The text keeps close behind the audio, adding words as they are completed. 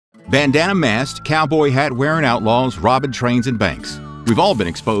Bandana masked, cowboy hat wearing outlaws robbing trains and banks. We've all been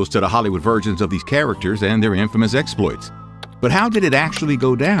exposed to the Hollywood versions of these characters and their infamous exploits. But how did it actually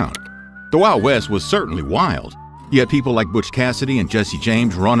go down? The Wild West was certainly wild. You had people like Butch Cassidy and Jesse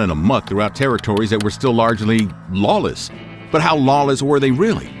James running amok throughout territories that were still largely lawless. But how lawless were they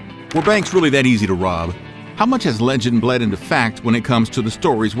really? Were banks really that easy to rob? How much has legend bled into fact when it comes to the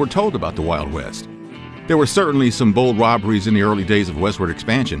stories we're told about the Wild West? There were certainly some bold robberies in the early days of westward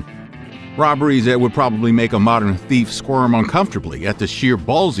expansion. Robberies that would probably make a modern thief squirm uncomfortably at the sheer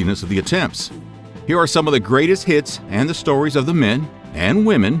ballsiness of the attempts. Here are some of the greatest hits and the stories of the men and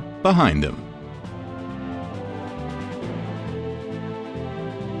women behind them.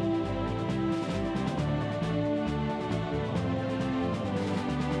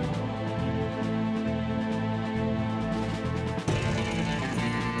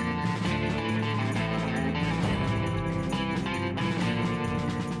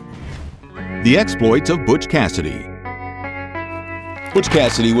 The exploits of Butch Cassidy. Butch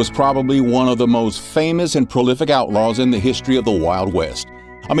Cassidy was probably one of the most famous and prolific outlaws in the history of the Wild West.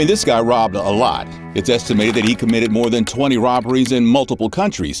 I mean, this guy robbed a lot. It's estimated that he committed more than 20 robberies in multiple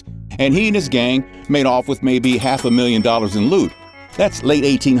countries, and he and his gang made off with maybe $500,000 in loot. That's late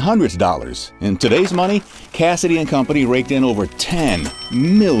 1800s dollars. In today's money, Cassidy and company raked in over $10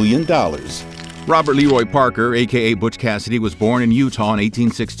 million. Robert Leroy Parker, aka Butch Cassidy, was born in Utah in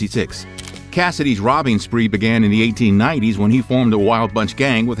 1866. Cassidy's robbing spree began in the 1890s when he formed a Wild Bunch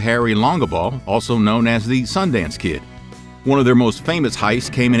gang with Harry Longaball, also known as the Sundance Kid. One of their most famous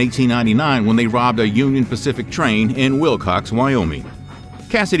heists came in 1899 when they robbed a Union Pacific train in Wilcox, Wyoming.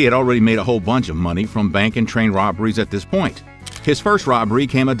 Cassidy had already made a whole bunch of money from bank and train robberies at this point. His first robbery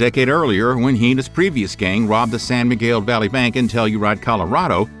came a decade earlier when he and his previous gang robbed the San Miguel Valley Bank in Telluride,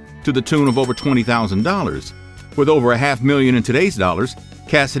 Colorado, to the tune of over $20,000. With over $500,000 in today's dollars,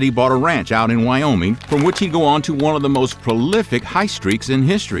 Cassidy bought a ranch out in Wyoming, from which he'd go on to one of the most prolific heist streaks in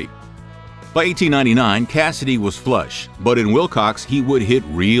history. By 1899, Cassidy was flush, but in Wilcox he would hit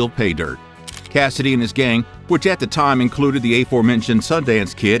real pay dirt. Cassidy and his gang, which at the time included the aforementioned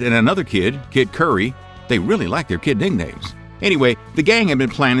Sundance Kid and another kid, Kid Curry, they really liked their kid nicknames. Anyway, the gang had been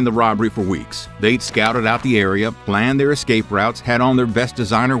planning the robbery for weeks. They'd scouted out the area, planned their escape routes, had on their best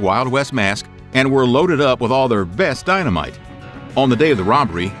designer Wild West mask, and were loaded up with all their best dynamite. On the day of the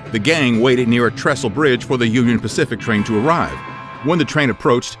robbery, the gang waited near a trestle bridge for the Union Pacific train to arrive. When the train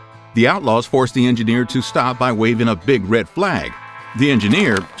approached, the outlaws forced the engineer to stop by waving a big red flag. The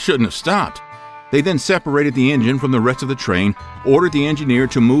engineer shouldn't have stopped. They then separated the engine from the rest of the train, ordered the engineer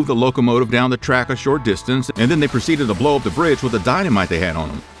to move the locomotive down the track a short distance, and then they proceeded to blow up the bridge with the dynamite they had on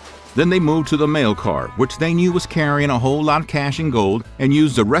them. Then they moved to the mail car, which they knew was carrying a whole lot of cash and gold, and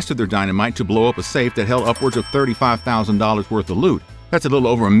used the rest of their dynamite to blow up a safe that held upwards of $35,000 worth of loot. That's a little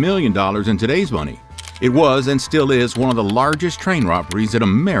over $1 million in today's money. It was and still is one of the largest train robberies in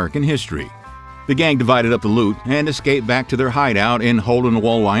American history. The gang divided up the loot and escaped back to their hideout in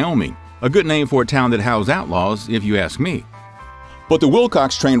Hole-in-the-Wall, Wyoming. A good name for a town that housed outlaws, if you ask me. But the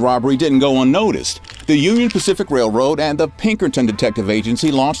Wilcox train robbery didn't go unnoticed. The Union Pacific Railroad and the Pinkerton Detective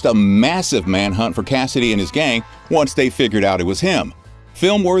Agency launched a massive manhunt for Cassidy and his gang once they figured out it was him.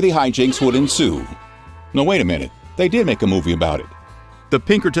 Film-worthy hijinks would ensue. No, wait a minute. They did make a movie about it. The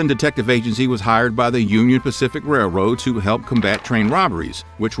Pinkerton Detective Agency was hired by the Union Pacific Railroad to help combat train robberies,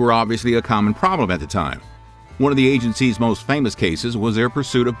 which were obviously a common problem at the time. One of the agency's most famous cases was their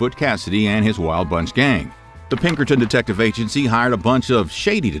pursuit of Butch Cassidy and his Wild Bunch gang. The Pinkerton Detective Agency hired a bunch of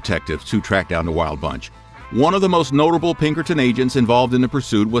shady detectives to track down the Wild Bunch. One of the most notable Pinkerton agents involved in the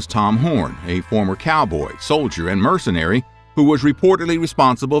pursuit was Tom Horn, a former cowboy, soldier, and mercenary who was reportedly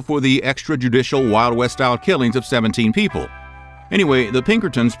responsible for the extrajudicial Wild West-style killings of 17 people. Anyway, the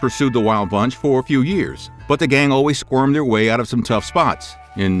Pinkertons pursued the Wild Bunch for a few years, but the gang always squirmed their way out of some tough spots.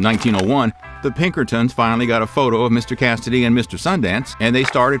 In 1901, the Pinkertons finally got a photo of Mr. Cassidy and Mr. Sundance, and they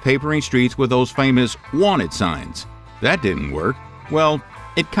started papering streets with those famous wanted signs. That didn't work. Well,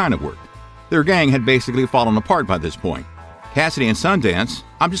 it kind of worked. Their gang had basically fallen apart by this point. Cassidy and Sundance,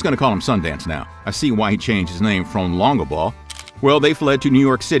 I'm just going to call him Sundance now. I see why he changed his name from Longaball. Well, they fled to New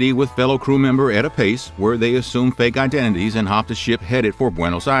York City with fellow crew member Etta Pace, where they assumed fake identities and hopped a ship headed for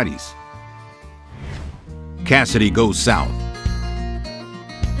Buenos Aires. Cassidy goes south.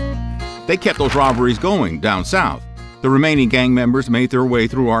 They kept those robberies going down south. The remaining gang members made their way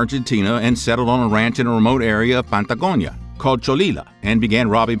through Argentina and settled on a ranch in a remote area of Patagonia called Cholila and began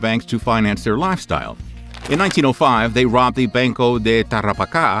robbing banks to finance their lifestyle. In 1905, they robbed the Banco de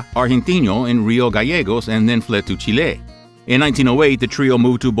Tarapacá Argentino in Rio Gallegos and then fled to Chile. In 1908, the trio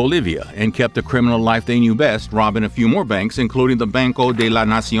moved to Bolivia and kept the criminal life they knew best, robbing a few more banks, including the Banco de la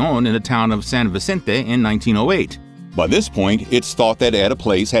Nación in the town of San Vicente in 1908. By this point, it's thought that Etta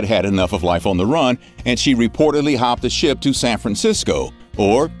Place had had enough of life on the run, and she reportedly hopped a ship to San Francisco.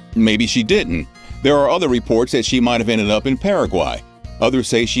 Or maybe she didn't. There are other reports that she might have ended up in Paraguay. Others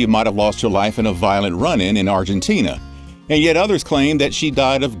say she might have lost her life in a violent run-in in Argentina. And yet others claim that she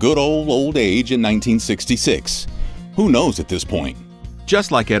died of good old age in 1966. Who knows at this point? Just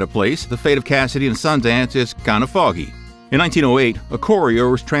like Etta Place, the fate of Cassidy and Sundance is kind of foggy. In 1908, a courier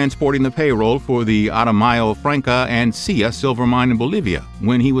was transporting the payroll for the Aramayo Franca and Cia silver mine in Bolivia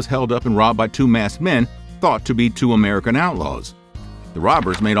when he was held up and robbed by two masked men thought to be two American outlaws. The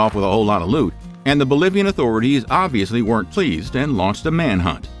robbers made off with a whole lot of loot, and the Bolivian authorities obviously weren't pleased and launched a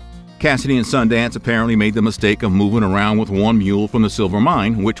manhunt. Cassidy and Sundance apparently made the mistake of moving around with one mule from the silver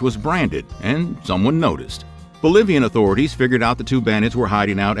mine, which was branded, and someone noticed. Bolivian authorities figured out the two bandits were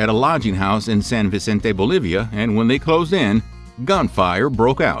hiding out at a lodging house in San Vicente, Bolivia, and when they closed in, gunfire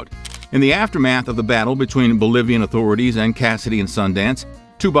broke out. In the aftermath of the battle between Bolivian authorities and Cassidy and Sundance,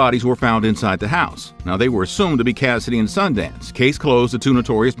 two bodies were found inside the house. Now, they were assumed to be Cassidy and Sundance. Case closed, the two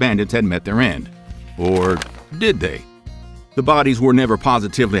notorious bandits had met their end. Or did they? The bodies were never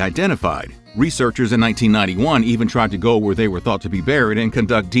positively identified. Researchers in 1991 even tried to go where they were thought to be buried and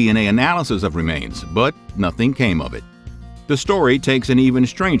conduct DNA analysis of remains, but nothing came of it. The story takes an even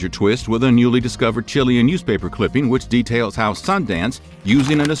stranger twist with a newly discovered Chilean newspaper clipping which details how Sundance,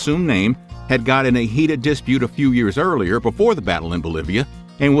 using an assumed name, had got in a heated dispute a few years earlier before the battle in Bolivia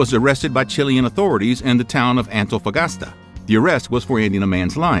and was arrested by Chilean authorities in the town of Antofagasta. The arrest was for ending a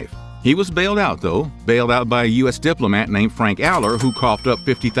man's life. He was bailed out, though, bailed out by a U.S. diplomat named Frank Aller, who coughed up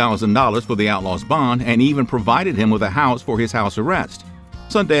 $50,000 for the Outlaws' bond and even provided him with a house for his house arrest.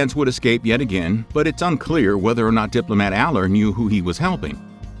 Sundance would escape yet again, but it's unclear whether or not diplomat Aller knew who he was helping.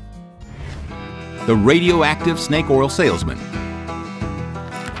 The radioactive snake oil salesman.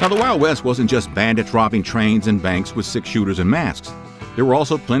 Now, the Wild West wasn't just bandits robbing trains and banks with six-shooters and masks. There were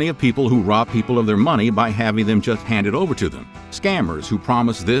also plenty of people who robbed people of their money by having them just handed over to them. Scammers who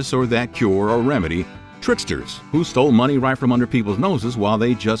promised this or that cure or remedy. Tricksters who stole money right from under people's noses while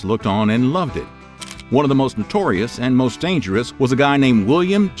they just looked on and loved it. One of the most notorious and most dangerous was a guy named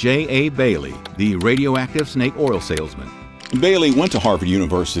William J.A. Bailey, the radioactive snake oil salesman. Bailey went to Harvard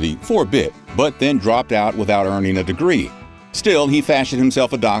University for a bit, but then dropped out without earning a degree. Still, he fashioned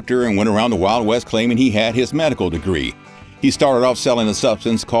himself a doctor and went around the Wild West claiming he had his medical degree. He started off selling a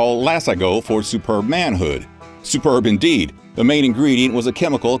substance called lasago for superb manhood. Superb indeed. The main ingredient was a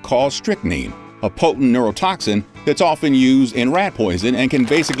chemical called strychnine, a potent neurotoxin that's often used in rat poison and can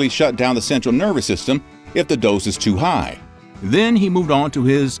basically shut down the central nervous system if the dose is too high. Then he moved on to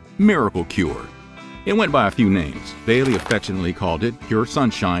his miracle cure. It went by a few names. Bailey affectionately called it Pure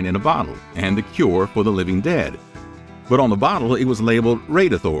Sunshine in a Bottle and the Cure for the Living Dead. But on the bottle it was labeled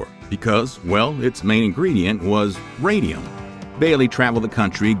Radithor because, well, its main ingredient was radium. Bailey traveled the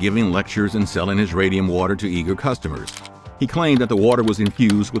country giving lectures and selling his radium water to eager customers. He claimed that the water was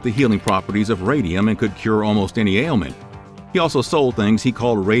infused with the healing properties of radium and could cure almost any ailment. He also sold things he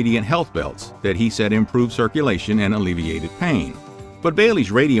called radiant health belts that he said improved circulation and alleviated pain. But Bailey's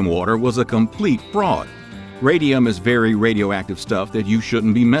radium water was a complete fraud. Radium is very radioactive stuff that you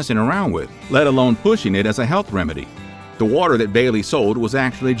shouldn't be messing around with, let alone pushing it as a health remedy. The water that Bailey sold was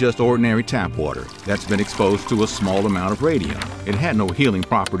actually just ordinary tap water that's been exposed to a small amount of radium. It had no healing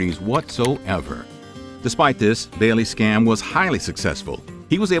properties whatsoever. Despite this, Bailey's scam was highly successful.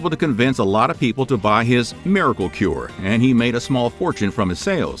 He was able to convince a lot of people to buy his miracle cure, and he made a small fortune from his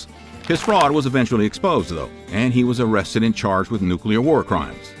sales. His fraud was eventually exposed, though, and he was arrested and charged with nuclear war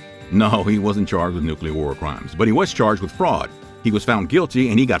crimes. No, he wasn't charged with nuclear war crimes, but he was charged with fraud. He was found guilty,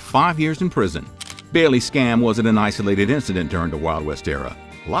 and he got 5 years in prison. Bailey's scam wasn't an isolated incident during the Wild West era.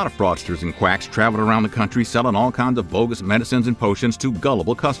 A lot of fraudsters and quacks traveled around the country selling all kinds of bogus medicines and potions to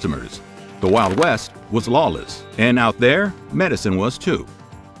gullible customers. The Wild West was lawless, and out there, medicine was too.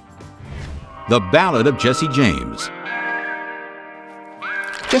 The Ballad of Jesse James.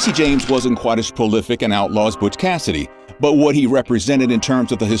 Jesse James wasn't quite as prolific an outlaw as Butch Cassidy, but what he represented in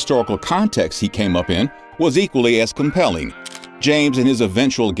terms of the historical context he came up in was equally as compelling. James and his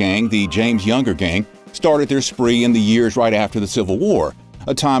eventual gang, the James Younger Gang, started their spree in the years right after the Civil War,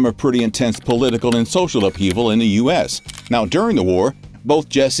 a time of pretty intense political and social upheaval in the U.S. Now, during the war, both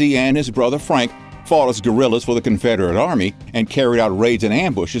Jesse and his brother Frank fought as guerrillas for the Confederate Army and carried out raids and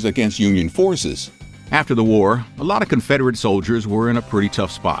ambushes against Union forces. After the war, a lot of Confederate soldiers were in a pretty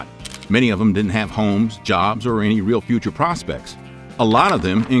tough spot. Many of them didn't have homes, jobs, or any real future prospects. A lot of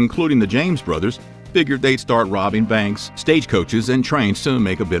them, including the James brothers, figured they'd start robbing banks, stagecoaches, and trains to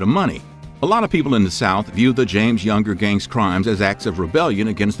make a bit of money. A lot of people in the South viewed the James Younger gang's crimes as acts of rebellion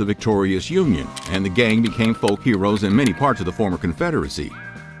against the victorious Union, and the gang became folk heroes in many parts of the former Confederacy.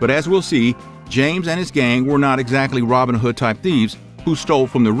 But as we'll see, James and his gang were not exactly Robin Hood-type thieves who stole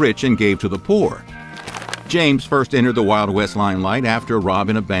from the rich and gave to the poor. James first entered the Wild West limelight after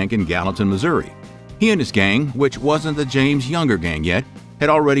robbing a bank in Gallatin, Missouri. He and his gang, which wasn't the James Younger gang yet, had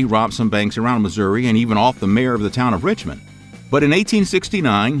already robbed some banks around Missouri and even off the mayor of the town of Richmond. But in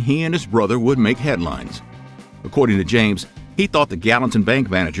 1869, he and his brother would make headlines. According to James, he thought the Gallatin bank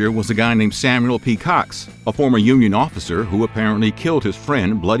manager was a guy named Samuel P. Cox, a former Union officer who apparently killed his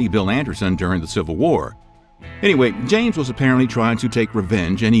friend Bloody Bill Anderson during the Civil War. Anyway, James was apparently trying to take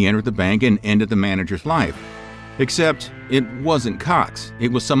revenge, and he entered the bank and ended the manager's life. Except it wasn't Cox,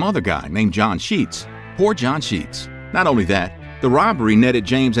 it was some other guy named John Sheets. Poor John Sheets. Not only that, the robbery netted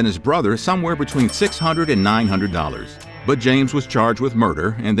James and his brother somewhere between $600 and $900. But James was charged with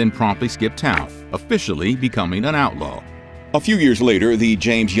murder and then promptly skipped town, officially becoming an outlaw. A few years later, the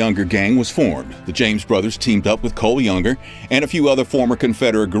James Younger gang was formed. The James brothers teamed up with Cole Younger and a few other former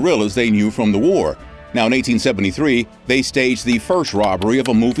Confederate guerrillas they knew from the war. Now, in 1873, they staged the first robbery of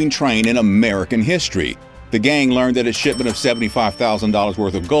a moving train in American history. The gang learned that a shipment of $75,000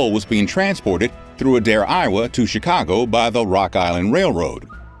 worth of gold was being transported through Adair, Iowa to Chicago by the Rock Island Railroad.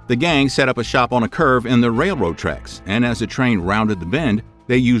 The gang set up a shop on a curve in the railroad tracks, and as the train rounded the bend,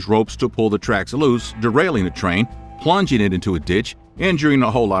 they used ropes to pull the tracks loose, derailing the train, plunging it into a ditch, injuring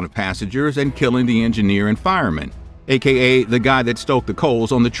a whole lot of passengers, and killing the engineer and fireman, aka the guy that stoked the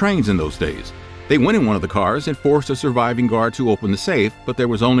coals on the trains in those days. They went in one of the cars and forced a surviving guard to open the safe, but there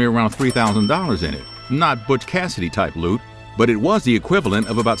was only around $3,000 in it. Not Butch Cassidy type loot, but it was the equivalent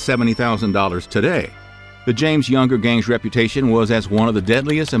of about $70,000 today. The James Younger gang's reputation was as one of the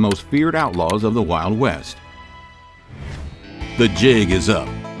deadliest and most feared outlaws of the Wild West. The jig is up.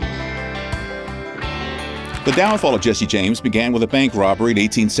 The downfall of Jesse James began with a bank robbery in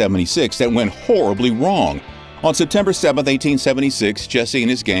 1876 that went horribly wrong. On September 7, 1876, Jesse and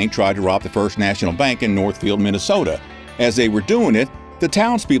his gang tried to rob the First National Bank in Northfield, Minnesota. As they were doing it, the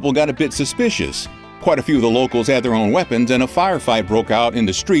townspeople got a bit suspicious. Quite a few of the locals had their own weapons, and a firefight broke out in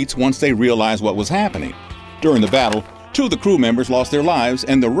the streets once they realized what was happening. During the battle, 2 of the crew members lost their lives,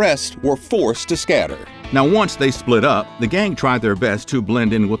 and the rest were forced to scatter. Now, once they split up, the gang tried their best to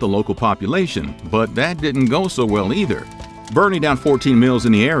blend in with the local population, but that didn't go so well either. Burning down 14 mills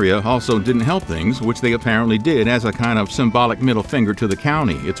in the area also didn't help things, which they apparently did as a kind of symbolic middle finger to the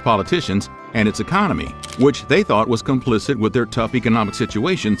county, its politicians, and its economy, which they thought was complicit with their tough economic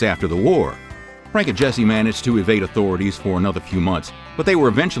situations after the war. Frank and Jesse managed to evade authorities for another few months, but they were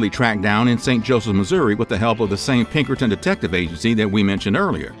eventually tracked down in St. Joseph, Missouri with the help of the same Pinkerton detective agency that we mentioned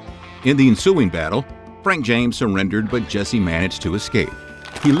earlier. In the ensuing battle, Frank James surrendered, but Jesse managed to escape.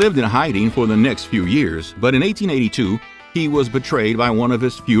 He lived in hiding for the next few years, but in 1882, he was betrayed by one of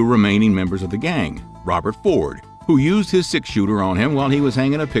his few remaining members of the gang, Robert Ford, who used his 6-shooter on him while he was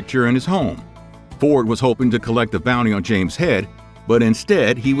hanging a picture in his home. Ford was hoping to collect the bounty on James' head, but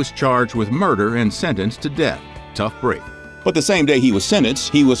instead he was charged with murder and sentenced to death. Tough break. But the same day he was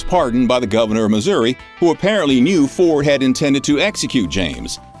sentenced, he was pardoned by the governor of Missouri, who apparently knew Ford had intended to execute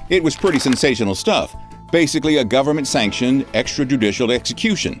James. It was pretty sensational stuff, basically a government-sanctioned extrajudicial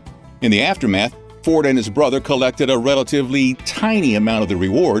execution. In the aftermath, Ford and his brother collected a relatively tiny amount of the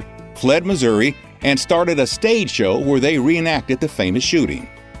reward, fled Missouri, and started a stage show where they reenacted the famous shooting.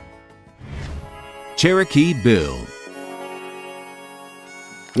 Cherokee Bill.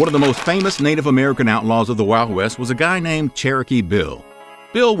 One of the most famous Native American outlaws of the Wild West was a guy named Cherokee Bill.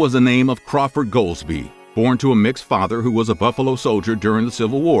 Bill was the name of Crawford Goldsby, born to a mixed father who was a Buffalo soldier during the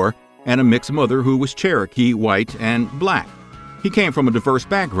Civil War and a mixed mother who was Cherokee, white, and black. He came from a diverse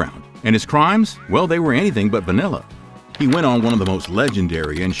background, and his crimes, well, they were anything but vanilla. He went on one of the most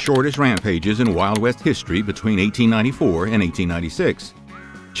legendary and shortest rampages in Wild West history between 1894 and 1896.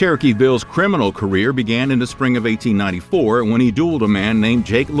 Cherokee Bill's criminal career began in the spring of 1894 when he dueled a man named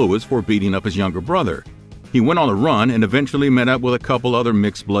Jake Lewis for beating up his younger brother. He went on a run and eventually met up with a couple other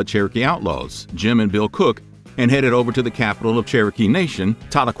mixed-blood Cherokee outlaws, Jim and Bill Cook, and headed over to the capital of Cherokee Nation,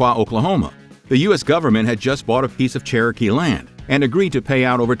 Tahlequah, Oklahoma. The U.S. government had just bought a piece of Cherokee land and agreed to pay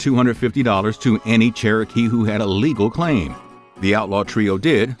out over $250 to any Cherokee who had a legal claim. The outlaw trio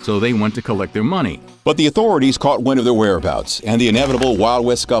did, so they went to collect their money. But the authorities caught wind of their whereabouts, and the inevitable Wild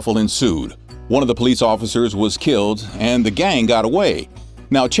West scuffle ensued. One of the police officers was killed, and the gang got away.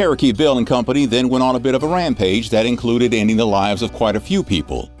 Now, Cherokee Bill and company then went on a bit of a rampage that included ending the lives of quite a few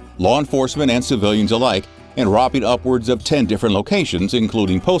people, law enforcement and civilians alike, and robbing upwards of 10 different locations,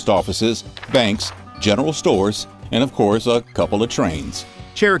 including post offices, banks, general stores, and of course a couple of trains.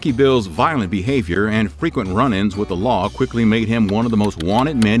 Cherokee Bill's violent behavior and frequent run-ins with the law quickly made him one of the most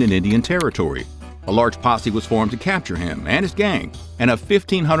wanted men in Indian Territory. A large posse was formed to capture him and his gang, and a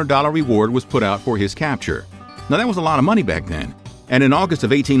 $1,500 reward was put out for his capture. Now that was a lot of money back then. And in August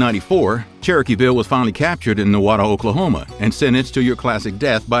of 1894, Cherokee Bill was finally captured in Nowata, Oklahoma, and sentenced to your classic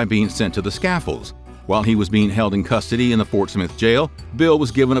death by being sent to the scaffolds. While he was being held in custody in the Fort Smith jail, Bill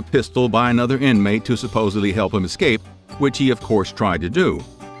was given a pistol by another inmate to supposedly help him escape, which he of course tried to do.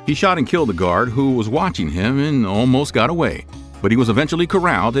 He shot and killed the guard who was watching him and almost got away, but he was eventually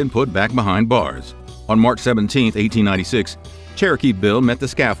corralled and put back behind bars. On March 17, 1896, Cherokee Bill met the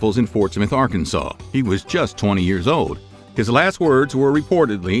scaffolds in Fort Smith, Arkansas. He was just 20 years old. His last words were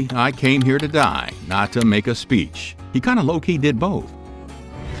reportedly, "I came here to die, not to make a speech." He kind of low-key did both.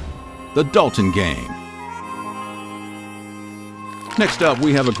 The Dalton Gang. Next up,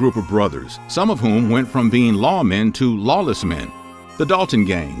 we have a group of brothers, some of whom went from being lawmen to lawless men. The Dalton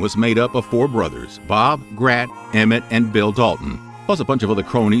Gang was made up of 4 brothers, Bob, Grat, Emmett, and Bill Dalton, plus a bunch of other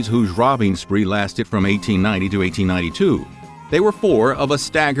cronies whose robbing spree lasted from 1890 to 1892. They were 4 of a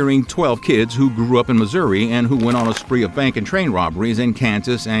staggering 12 kids who grew up in Missouri and who went on a spree of bank and train robberies in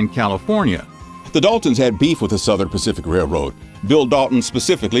Kansas and California. The Daltons had beef with the Southern Pacific Railroad. Bill Dalton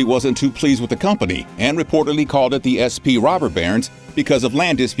specifically wasn't too pleased with the company and reportedly called it the SP Robber Barons because of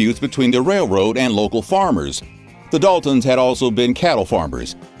land disputes between the railroad and local farmers. The Daltons had also been cattle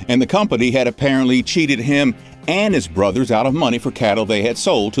farmers, and the company had apparently cheated him and his brothers out of money for cattle they had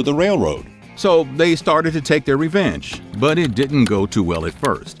sold to the railroad. So they started to take their revenge, but it didn't go too well at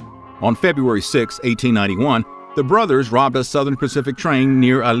first. On February 6, 1891, the brothers robbed a Southern Pacific train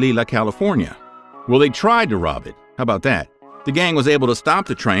near Alila, California. Well, they tried to rob it. How about that? The gang was able to stop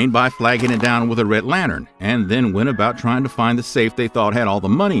the train by flagging it down with a red lantern, and then went about trying to find the safe they thought had all the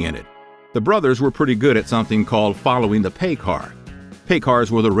money in it. The brothers were pretty good at something called following the pay car. Pay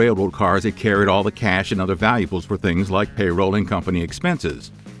cars were the railroad cars that carried all the cash and other valuables for things like payroll and company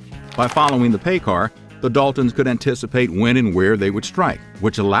expenses. By following the pay car, the Daltons could anticipate when and where they would strike,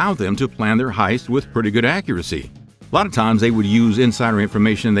 which allowed them to plan their heist with pretty good accuracy. A lot of times they would use insider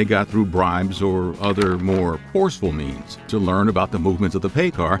information they got through bribes or other more forceful means to learn about the movements of the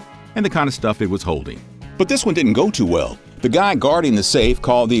pay car and the kind of stuff it was holding. But this one didn't go too well. The guy guarding the safe,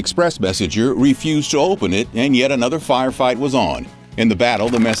 called the express messenger, refused to open it, and yet another firefight was on. In the battle,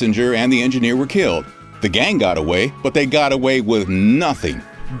 the messenger and the engineer were killed. The gang got away, but they got away with nothing.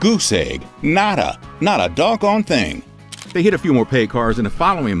 Goose egg. Nada. Not a doggone thing. They hit a few more pay cars in the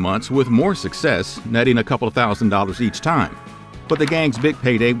following months with more success, netting a couple of $1,000s each time. But the gang's big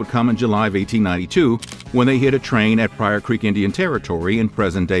payday would come in July of 1892 when they hit a train at Pryor Creek Indian Territory in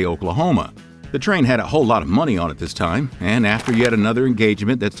present-day Oklahoma. The train had a whole lot of money on it this time, and after yet another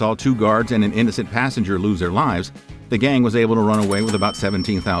engagement that saw 2 guards and an innocent passenger lose their lives, the gang was able to run away with about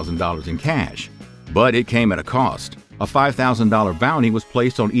 $17,000 in cash. But it came at a cost. A $5,000 bounty was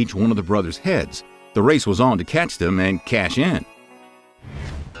placed on each one of the brothers' heads. The race was on to catch them and cash in.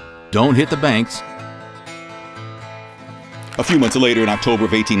 Don't hit the banks. A few months later, in October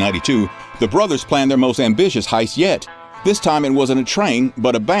of 1892, the brothers planned their most ambitious heist yet. This time it wasn't a train,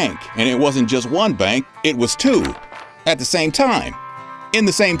 but a bank. And it wasn't just one bank, it was 2. At the same time. In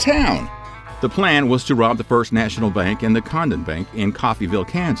the same town. The plan was to rob the First National Bank and the Condon Bank in Coffeyville,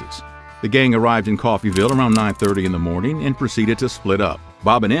 Kansas. The gang arrived in Coffeyville around 9:30 in the morning and proceeded to split up.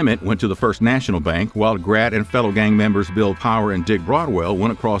 Bob and Emmett went to the First National Bank, while Grat and fellow gang members Bill Power and Dick Broadwell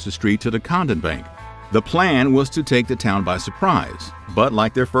went across the street to the Condon Bank. The plan was to take the town by surprise, but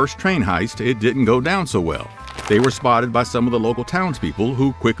like their first train heist, it didn't go down so well. They were spotted by some of the local townspeople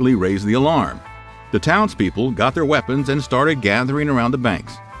who quickly raised the alarm. The townspeople got their weapons and started gathering around the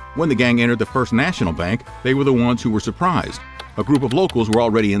banks. When the gang entered the First National Bank, they were the ones who were surprised. A group of locals were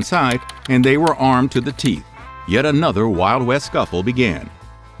already inside, and they were armed to the teeth. Yet another Wild West scuffle began.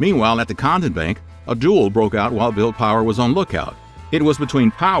 Meanwhile, at the Condon Bank, a duel broke out while Bill Power was on lookout. It was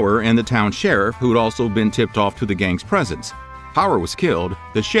between Power and the town sheriff, who had also been tipped off to the gang's presence. Power was killed,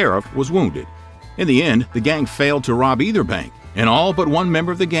 the sheriff was wounded. In the end, the gang failed to rob either bank, and all but one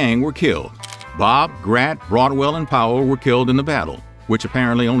member of the gang were killed. Bob, Grat, Broadwell, and Powell were killed in the battle, which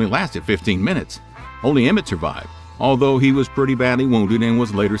apparently only lasted 15 minutes. Only Emmett survived, although he was pretty badly wounded and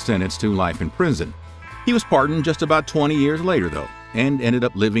was later sentenced to life in prison. He was pardoned just about 20 years later, though, and ended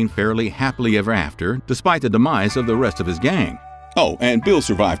up living fairly happily ever after, despite the demise of the rest of his gang. Oh, and Bill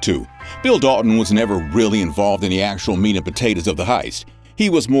survived too. Bill Dalton was never really involved in the actual meat and potatoes of the heist. He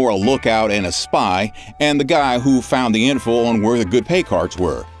was more a lookout and a spy, and the guy who found the info on where the good pay carts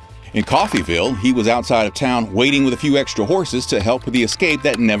were. In Coffeyville, he was outside of town waiting with a few extra horses to help with the escape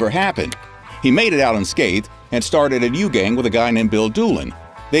that never happened. He made it out unscathed and started a new gang with a guy named Bill Doolin.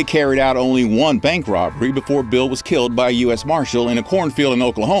 They carried out only one bank robbery before Bill was killed by a U.S. Marshal in a cornfield in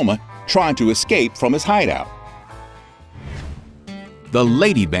Oklahoma trying to escape from his hideout. The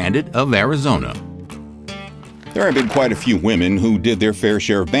Lady Bandit of Arizona. There have been quite a few women who did their fair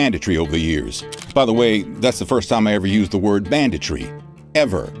share of banditry over the years. By the way, that's the first time I ever used the word banditry.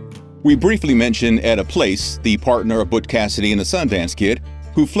 Ever. We briefly mentioned Etta Place, the partner of Butch Cassidy and the Sundance Kid,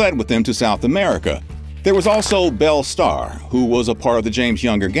 who fled with them to South America. There was also Belle Starr, who was a part of the James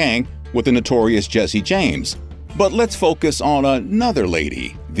Younger gang with the notorious Jesse James. But let's focus on another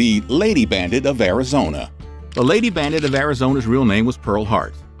lady, the Lady Bandit of Arizona. The Lady Bandit of Arizona's real name was Pearl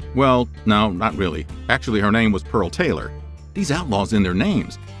Hart. Well, no, not really. Actually, her name was Pearl Taylor. These outlaws in their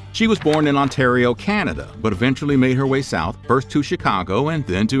names. She was born in Ontario, Canada, but eventually made her way south, first to Chicago and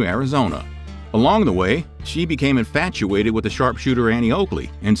then to Arizona. Along the way, she became infatuated with the sharpshooter Annie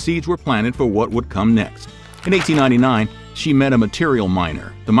Oakley, and seeds were planted for what would come next. In 1899, she met a material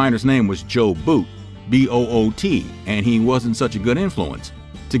miner. The miner's name was Joe Boot, B-O-O-T, and he wasn't such a good influence.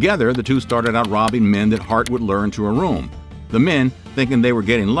 Together, the two started out robbing men that Hart would lure into a room. The men, thinking they were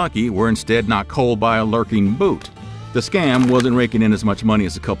getting lucky, were instead knocked cold by a lurking Boot. The scam wasn't raking in as much money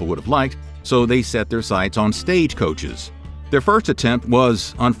as the couple would have liked, so they set their sights on stagecoaches. Their first attempt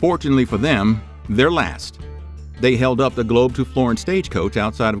was, unfortunately for them, their last. They held up the Globe to Florence stagecoach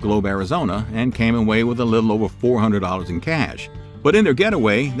outside of Globe, Arizona, and came away with a little over $400 in cash. But in their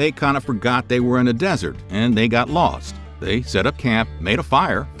getaway, they kind of forgot they were in a desert, and they got lost. They set up camp, made a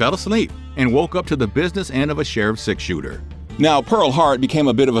fire, fell asleep, and woke up to the business end of a sheriff's six-shooter. Now, Pearl Hart became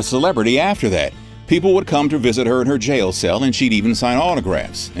a bit of a celebrity after that. People would come to visit her in her jail cell, and she'd even sign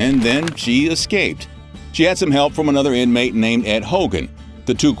autographs. And then she escaped. She had some help from another inmate named Ed Hogan.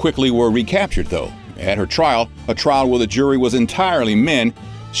 The two quickly were recaptured, though. At her trial, a trial where the jury was entirely men,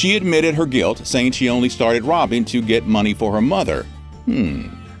 she admitted her guilt, saying she only started robbing to get money for her mother.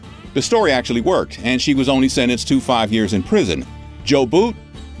 The story actually worked, and she was only sentenced to 5 years in prison. Joe Boot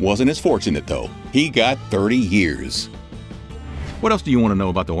wasn't as fortunate, though. He got 30 years. What else do you want to know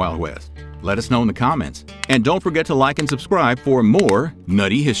about the Wild West? Let us know in the comments. And don't forget to like and subscribe for more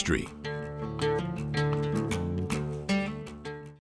nutty history.